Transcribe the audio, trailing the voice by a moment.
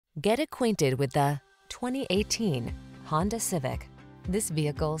Get acquainted with the 2018 Honda Civic. This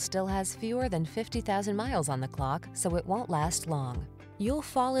vehicle still has fewer than 50,000 miles on the clock, so it won't last long. You'll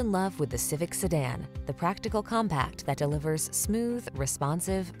fall in love with the Civic sedan, the practical compact that delivers smooth,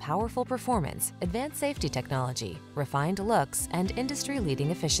 responsive, powerful performance, advanced safety technology, refined looks, and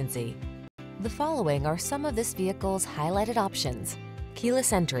industry-leading efficiency. The following are some of this vehicle's highlighted options: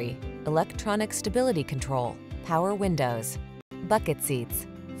 keyless entry, electronic stability control, power windows, bucket seats,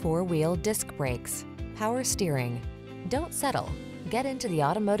 four-wheel disc brakes, power steering. Don't settle. Get into the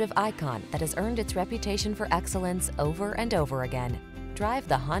automotive icon that has earned its reputation for excellence over and over again. Drive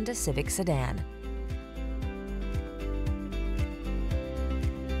the Honda Civic sedan.